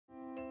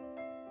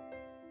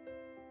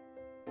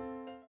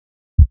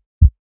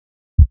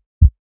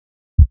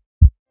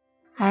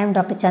I am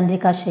Dr.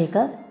 Chandrika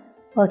Shekhar,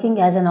 working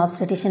as an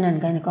obstetrician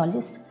and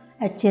gynecologist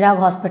at Chirag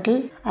Hospital.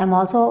 I am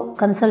also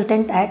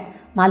consultant at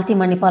Malti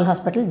Manipal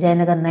Hospital,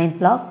 Jayanagar 9th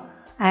block,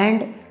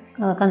 and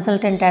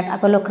consultant at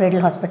Apollo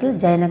Cradle Hospital,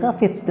 Jayanagar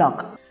 5th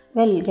block.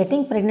 Well,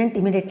 getting pregnant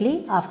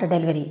immediately after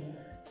delivery.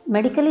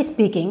 Medically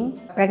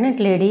speaking, pregnant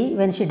lady,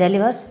 when she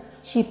delivers,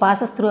 she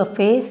passes through a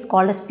phase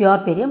called as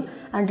puerperium,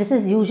 and this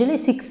is usually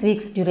 6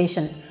 weeks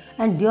duration.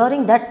 And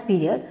during that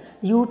period,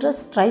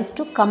 uterus tries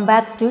to come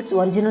back to its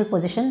original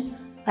position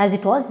as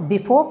it was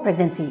before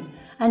pregnancy.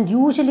 And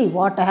usually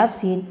what I have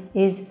seen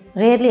is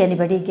rarely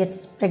anybody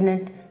gets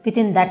pregnant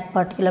within that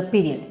particular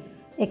period.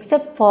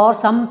 Except for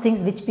some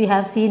things which we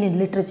have seen in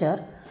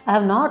literature, I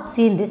have not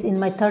seen this in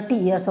my 30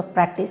 years of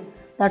practice,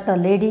 that a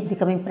lady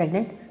becoming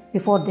pregnant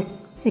before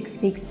this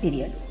 6 weeks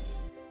period.